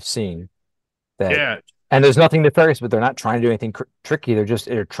head that I've seen that, Yeah, and there's nothing nefarious, but they're not trying to do anything tricky.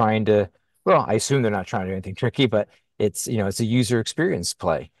 They're trying to, well, I assume they're not trying to do anything tricky, but it's a user experience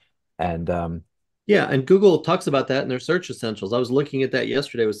play. And Yeah, and Google talks about that in their search essentials. I was looking at that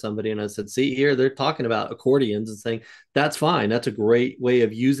yesterday with somebody and I said, see here, they're talking about accordions and saying that's fine. That's a great way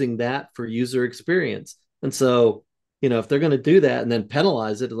of using that for user experience. And so, if they're going to do that and then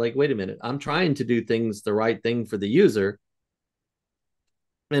penalize it, like, wait a minute, I'm trying to do things the right thing for the user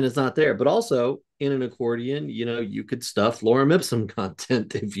and it's not there. But also in an accordion, you could stuff lorem ipsum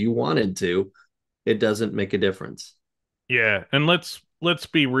content if you wanted to. It doesn't make a difference. yeah, and let's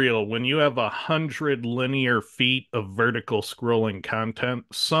be real. When you have 100 linear feet of vertical scrolling content,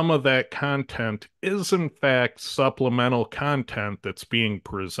 some of that content is in fact supplemental content that's being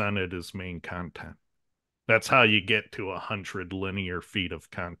presented as main content. That's how you get to 100 linear feet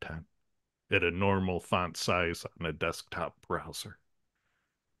of content at a normal font size on a desktop browser.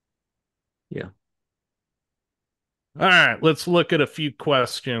 Yeah. All right, let's look at a few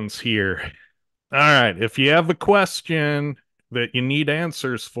questions here. All right, if you have a question that you need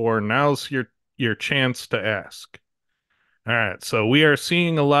answers for, now's your chance to ask. All right, so we are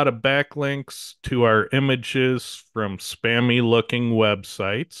seeing a lot of backlinks to our images from spammy looking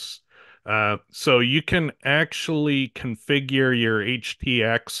websites. So you can actually configure your HT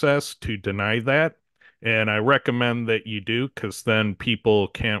access to deny that. And I recommend that you do because then people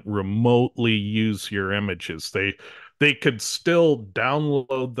can't remotely use your images. They could still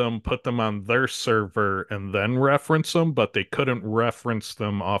download them, put them on their server, and then reference them, but they couldn't reference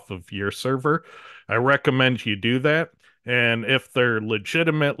them off of your server. I recommend you do that. And if they're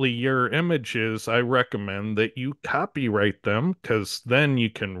legitimately your images, I recommend that you copyright them because then you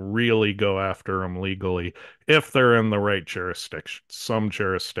can really go after them legally if they're in the right jurisdiction. Some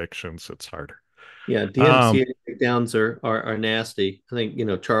jurisdictions, it's harder. Yeah, Um, DMCA takedowns are nasty. I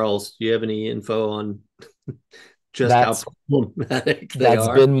think, Charles, do you have any info on just how that's problematic they that's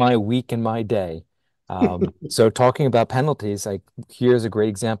are? been my week and my day. So talking about penalties, like here's a great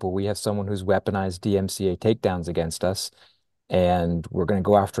example. We have someone who's weaponized DMCA takedowns against us, and we're going to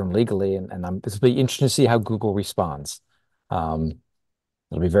go after him legally. And it'll be interesting to see how Google responds. Um,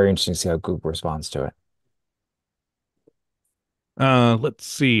 it'll be very interesting to see how Google responds to it. let's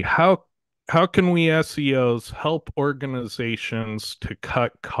see. How can we SEOs help organizations to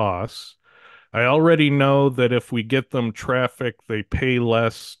cut costs? I already know that if we get them traffic, they pay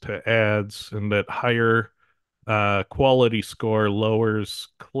less to ads and that higher Quality score lowers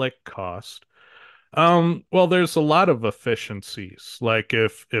click cost. Well, there's a lot of efficiencies. Like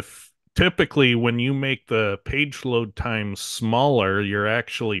if typically when you make the page load time smaller, you're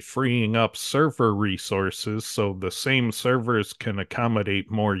actually freeing up server resources so the same servers can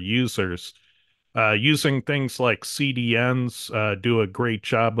accommodate more users. Using things like CDNs do a great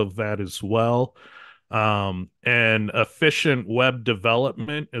job of that as well. And efficient web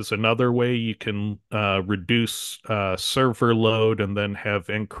development is another way you can reduce server load and then have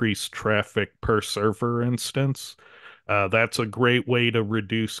increased traffic per server instance. That's a great way to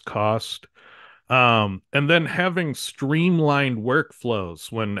reduce cost. And then having streamlined workflows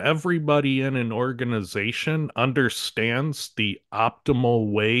when everybody in an organization understands the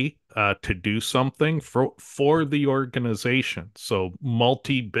optimal way to do something for the organization. So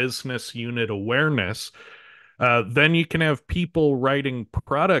multi-business unit awareness, then you can have people writing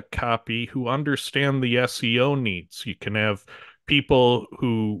product copy who understand the SEO needs. You can have people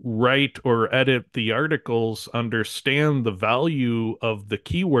who write or edit the articles understand the value of the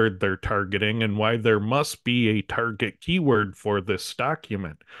keyword they're targeting and why there must be a target keyword for this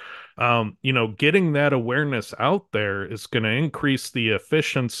document. Getting that awareness out there is going to increase the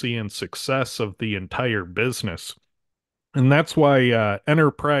efficiency and success of the entire business. And that's why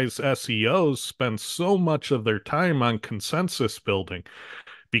enterprise SEOs spend so much of their time on consensus building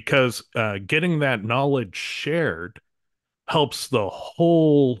because getting that knowledge shared helps the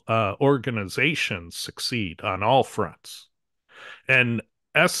whole organization succeed on all fronts. And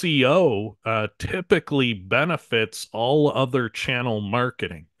SEO typically benefits all other channel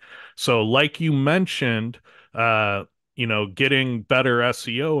marketing. So, like you mentioned, uh, getting better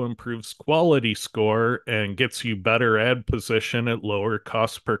SEO improves quality score and gets you better ad position at lower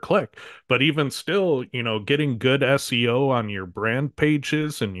cost per click. But even still, getting good SEO on your brand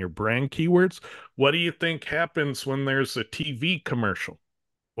pages and your brand keywords, what do you think happens when there's a TV commercial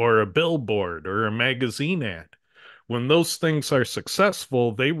or a billboard or a magazine ad? When those things are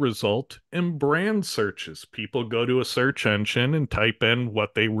successful, they result in brand searches. People go to a search engine and type in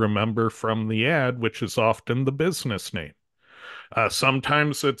what they remember from the ad, which is often the business name.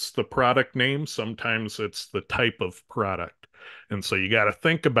 Sometimes it's the product name, sometimes it's the type of product. And so you got to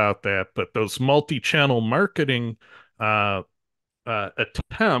think about that. But those multi channel marketing uh,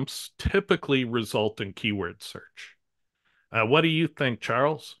 attempts typically result in keyword search. What do you think,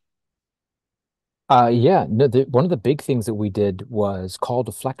 Charles? Yeah, no, one of the big things that we did was call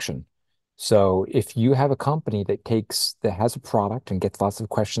deflection. So if you have a company that has a product and gets lots of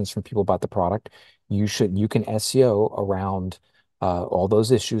questions from people about the product, you can SEO around all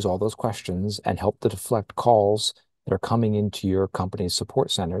those issues, all those questions, and help to deflect calls that are coming into your company's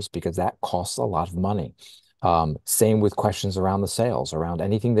support centers because that costs a lot of money. Same with questions around the sales, around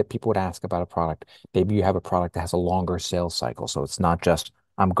anything that people would ask about a product. Maybe you have a product that has a longer sales cycle, so it's not just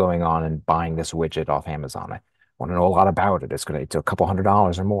I'm going on and buying this widget off Amazon. I want to know a lot about it. It's a couple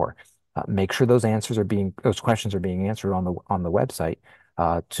 $100s or more. Make sure those questions are being answered on the website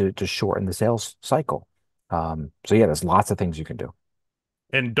to shorten the sales cycle. So yeah, there's lots of things you can do.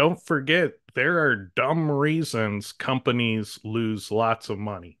 And don't forget, there are dumb reasons companies lose lots of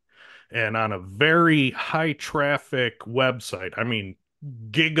money. And on a very high traffic website, I mean,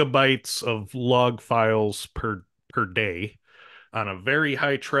 gigabytes of log files per day on a very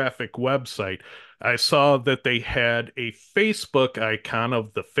high traffic website, I saw that they had a Facebook icon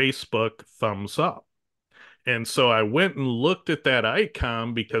of the Facebook thumbs up. And so I went and looked at that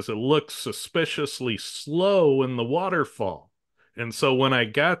icon because it looked suspiciously slow in the waterfall. And so when I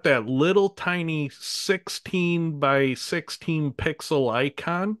got that little tiny 16 by 16 pixel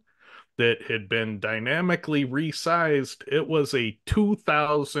icon that had been dynamically resized, it was a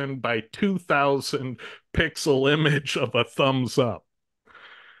 2000 by 2000 pixel image of a thumbs up.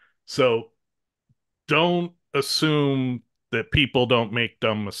 So don't assume that people don't make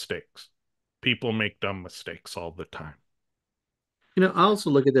dumb mistakes. People make dumb mistakes all the time. I also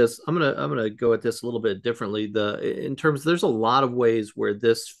look at this. I'm gonna go at this a little bit differently. In terms, there's a lot of ways where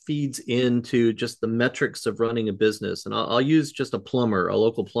this feeds into just the metrics of running a business, and I'll use just a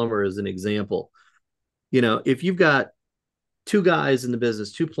local plumber, as an example. If you've got two guys in the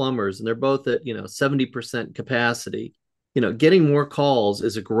business, two plumbers, and they're both at 70% capacity, getting more calls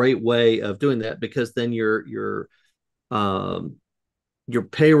is a great way of doing that because then um, your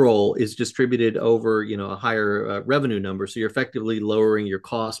payroll is distributed over a higher revenue number, so you're effectively lowering your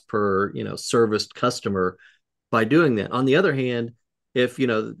cost per serviced customer by doing that. On the other hand, if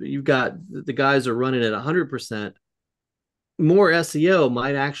you've got the guys are running at 100%, more SEO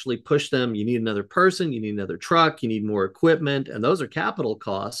might actually push them. You need another person, you need another truck, you need more equipment, and those are capital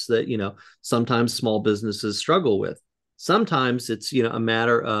costs that, sometimes small businesses struggle with. Sometimes it's, a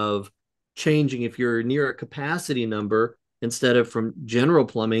matter of changing if you're near a capacity number instead of from general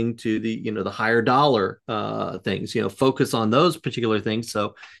plumbing to the higher dollar things, focus on those particular things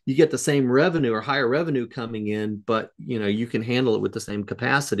so you get the same revenue or higher revenue coming in, but you can handle it with the same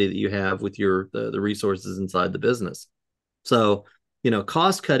capacity that you have with the resources inside the business. So,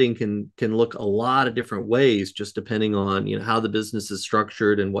 cost cutting can look a lot of different ways, just depending on, how the business is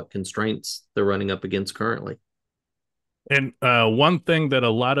structured and what constraints they're running up against currently. And one thing that a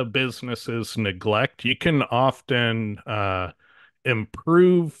lot of businesses neglect, you can often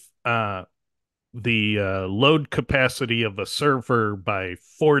improve the load capacity of a server by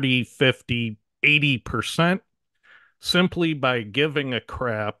 40, 50, 80% simply by giving a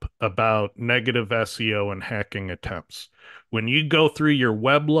crap about negative SEO and hacking attempts. When you go through your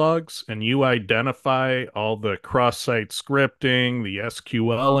web logs and you identify all the cross-site scripting, the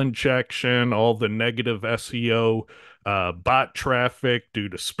SQL injection, all the negative SEO bot traffic due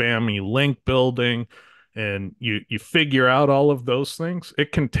to spammy link building, and you figure out all of those things,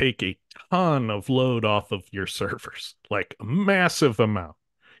 it can take a ton of load off of your servers, like a massive amount.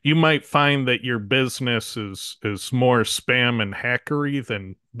 You might find that your business is more spam and hackery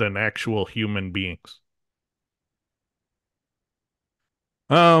than actual human beings.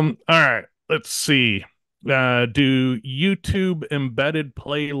 All right, let's see. Do YouTube embedded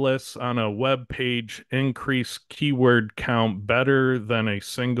playlists on a web page increase keyword count better than a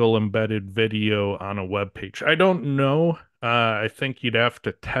single embedded video on a web page? I don't know. I think you'd have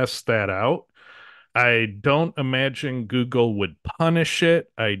to test that out. I don't imagine Google would punish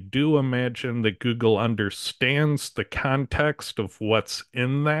it. I do imagine that Google understands the context of what's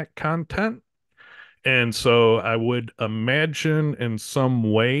in that content. And so I would imagine in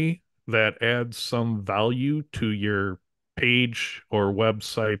some way that adds some value to your page or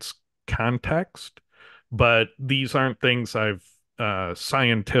website's context. But these aren't things I've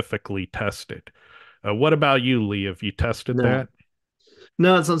scientifically tested. What about you, Lee? Have you tested No, that?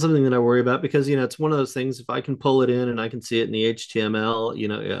 no, it's not something that I worry about because, it's one of those things. If I can pull it in and I can see it in the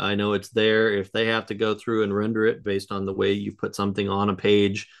HTML, I know it's there. If they have to go through and render it based on the way you put something on a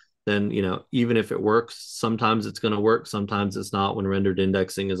page, then, even if it works, sometimes it's going to work, sometimes it's not when rendered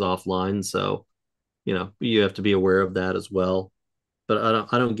indexing is offline. So, you have to be aware of that as well. But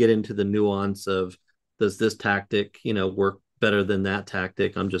I don't get into the nuance of does this tactic, work better than that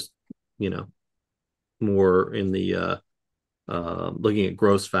tactic. I'm just, you know, more in the looking at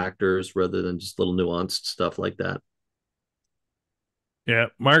gross factors rather than just little nuanced stuff like that. Yeah,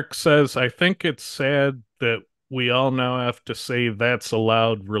 Mark says, I think it's sad that we all now have to say that's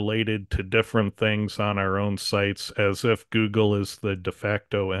allowed related to different things on our own sites as if Google is the de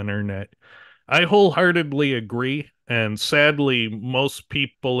facto internet. I wholeheartedly agree. And sadly, most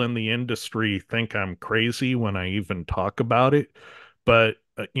people in the industry think I'm crazy when I even talk about it. But,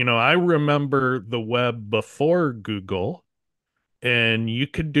 I remember the web before Google, and you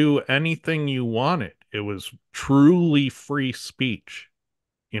could do anything you wanted. It was truly free speech.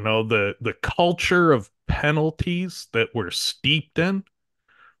 The culture of penalties that we're steeped in,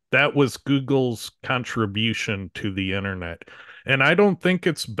 that was Google's contribution to the internet. And I don't think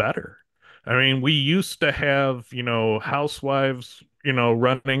it's better. I mean, we used to have, housewives,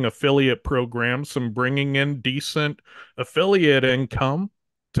 running affiliate programs and bringing in decent affiliate income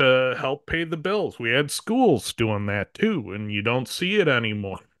to help pay the bills. We had schools doing that too, and you don't see it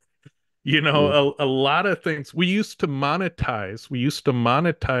anymore. Mm. A lot of things we used to monetize. We used to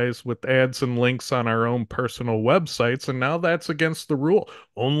monetize with ads and links on our own personal websites, and now that's against the rule.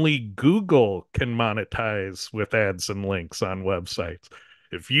 Only Google can monetize with ads and links on websites.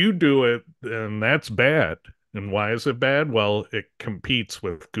 If you do it, then that's bad. And why is it bad? Well, it competes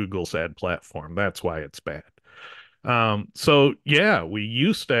with Google's ad platform. That's why it's bad. So yeah, we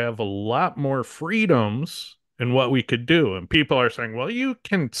used to have a lot more freedoms in what we could do. And people are saying, well, you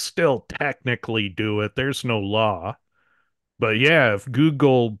can still technically do it. There's no law. But yeah, if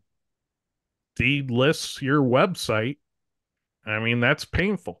Google delists your website, I mean, that's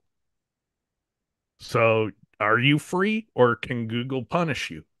painful. So are you free or can Google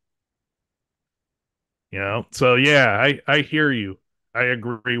punish you? So yeah, I hear you. I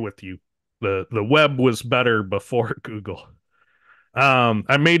agree with you. The web was better before Google.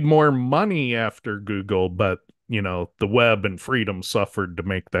 I made more money after Google, but the web and freedom suffered to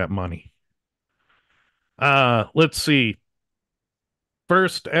make that money. Let's see.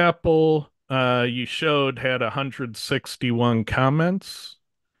 First Apple you showed had 161 comments.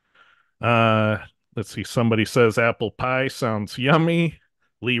 Let's see. Somebody says apple pie sounds yummy.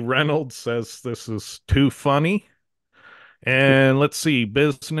 Lee Reynolds says this is too funny. And let's see,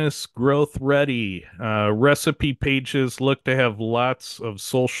 business growth ready. Recipe pages look to have lots of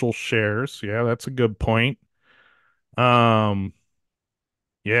social shares. Yeah, that's a good point. Um,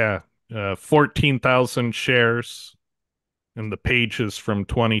 yeah, 14,000 shares in the pages from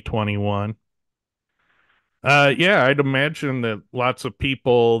 2021. Yeah, I'd imagine that lots of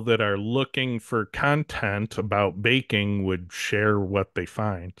people that are looking for content about baking would share what they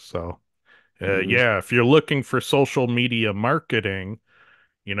find. So, Mhm. yeah, if you're looking for social media marketing,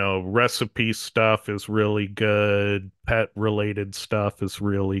 recipe stuff is really good. Pet related stuff is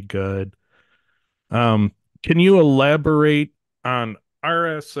really good. Um, can you elaborate on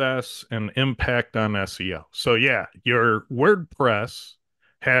RSS and impact on SEO? So yeah, your WordPress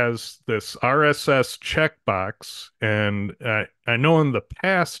has this RSS checkbox, and I know in the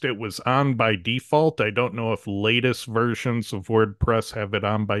past it was on by default. I don't know if latest versions of WordPress have it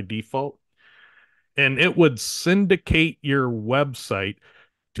on by default. And it would syndicate your website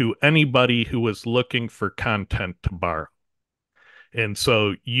to anybody who was looking for content to borrow. And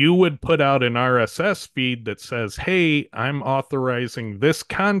so you would put out an RSS feed that says, hey, I'm authorizing this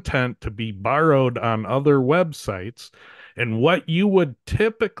content to be borrowed on other websites. And what you would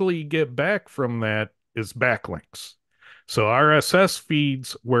typically get back from that is backlinks. So RSS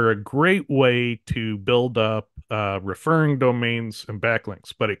feeds were a great way to build up referring domains and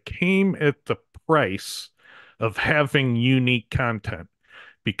backlinks, but it came at the price of having unique content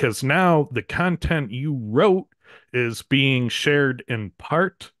because now the content you wrote is being shared in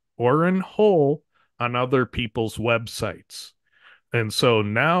part or in whole on other people's websites. And so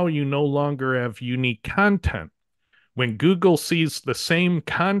now you no longer have unique content. When Google sees the same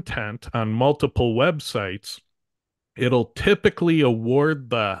content on multiple websites, it'll typically award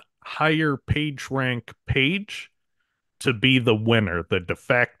the higher page rank page to be the winner, the de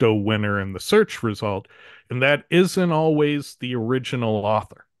facto winner in the search result. And that isn't always the original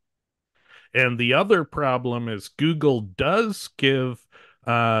author. And the other problem is Google does give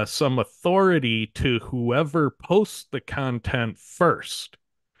some authority to whoever posts the content first.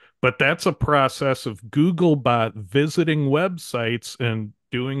 But that's a process of Googlebot visiting websites and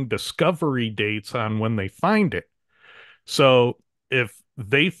doing discovery dates on when they find it. So if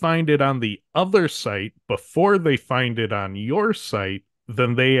they find it on the other site before they find it on your site,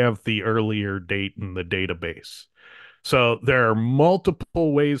 then they have the earlier date in the database. So there are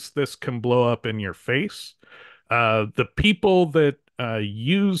multiple ways this can blow up in your face. The people that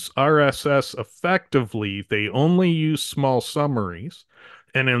use RSS effectively, they only use small summaries.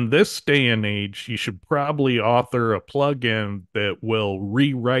 And in this day and age, you should probably author a plugin that will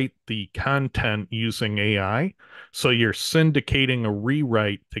rewrite the content using AI. So you're syndicating a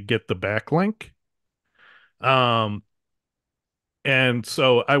rewrite to get the backlink. Um, and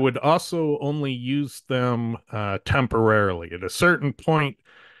so I would also only use them temporarily. At a certain point,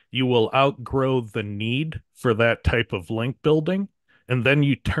 you will outgrow the need for that type of link building, and then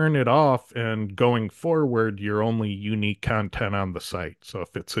you turn it off, and going forward, you're only unique content on the site. So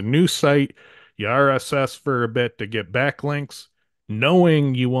if it's a new site, you RSS for a bit to get backlinks,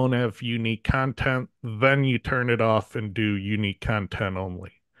 knowing you won't have unique content, then you turn it off and do unique content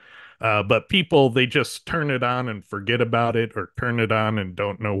only. But people, they just turn it on and forget about it or turn it on and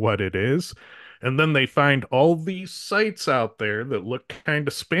don't know what it is. And then they find all these sites out there that look kind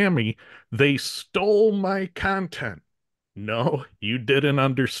of spammy. They stole my content. No, you didn't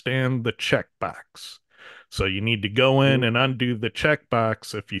understand the checkbox. So you need to go in and undo the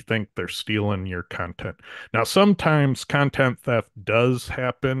checkbox if you think they're stealing your content. Now, sometimes content theft does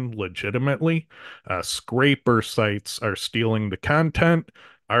happen legitimately. Scraper sites are stealing the content.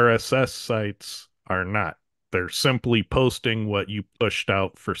 RSS sites are not. They're simply posting what you pushed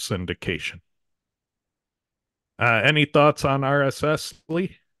out for syndication. Any thoughts on RSS,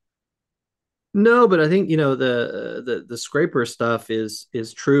 Lee? No, but I think the scraper stuff is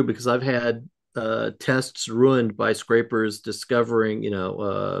true because I've had tests ruined by scrapers discovering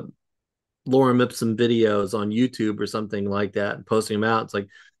lorem ipsum videos on YouTube or something like that and posting them out. It's like,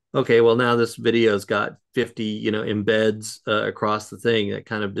 okay, well now this video's got 50 embeds across the thing that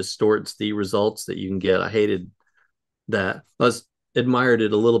kind of distorts the results that you can get. I hated that. I was admired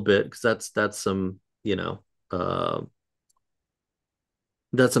it a little bit because that's some uh,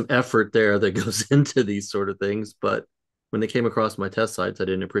 that's some effort there that goes into these sort of things. But when they came across my test sites, I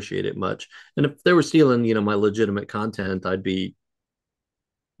didn't appreciate it much. And if they were stealing, my legitimate content, I'd be,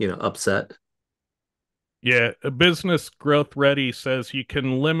 upset. Yeah, a Business Growth Ready says you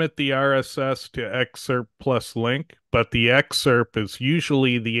can limit the RSS to excerpt plus link, but the excerpt is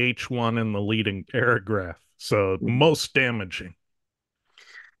usually the H1 in the leading paragraph, so most damaging.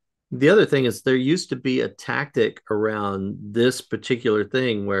 The other thing is there used to be a tactic around this particular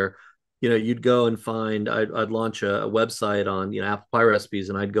thing where, you'd go and find, I'd launch a website on, apple pie recipes,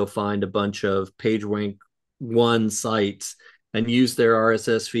 and I'd go find a bunch of page rank one sites and use their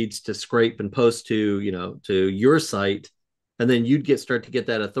RSS feeds to scrape and post to your site. And then you'd start to get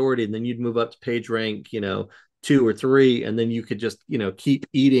that authority, and then you'd move up to page rank, two or three, and then you could just, keep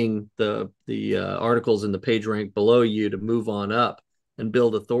eating the articles in the page rank below you to move on up and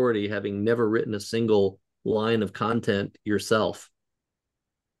build authority, having never written a single line of content yourself.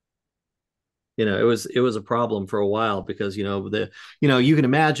 It was a problem for a while because you can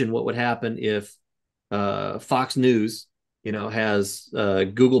imagine what would happen if Fox News has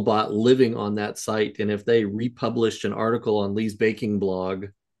Googlebot living on that site, and if they republished an article on Lee's baking blog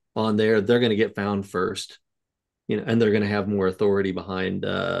on there, they're going to get found first, and they're going to have more authority behind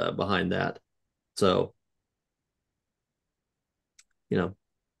that. So you know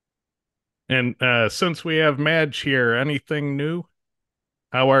And since we have Madge here, anything new?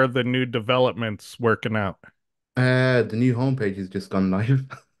 How are the new developments working out? The new homepage has just gone live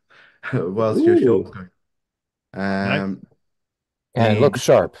whilst your show was Ooh. going. Nice. And it The looks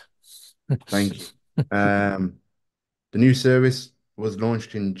sharp. Thank you. The new service was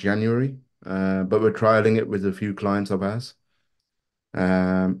launched in January, but we're trialing it with a few clients of ours.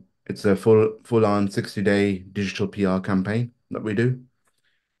 It's a full-on 60-day digital PR campaign that we do.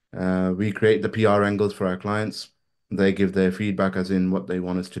 We create the PR angles for our clients. They give their feedback as in what they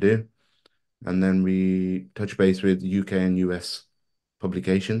want us to do. And then we touch base with UK and US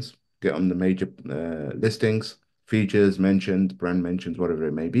publications, get on the major listings, features mentioned, brand mentions, whatever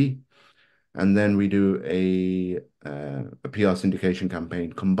it may be. And then we do a PR syndication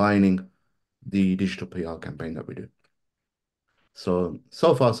campaign combining the digital PR campaign that we do. So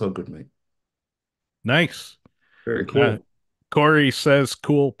far, so good, mate. Nice. Very cool. Corey says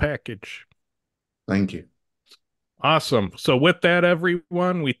cool package. Thank you. Awesome. So with that,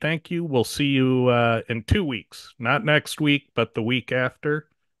 everyone, we thank you. We'll see you in 2 weeks, not next week, but the week after.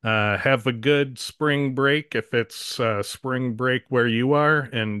 Have a good spring break if it's spring break where you are.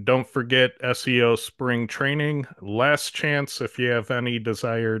 And don't forget SEO spring training. Last chance if you have any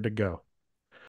desire to go.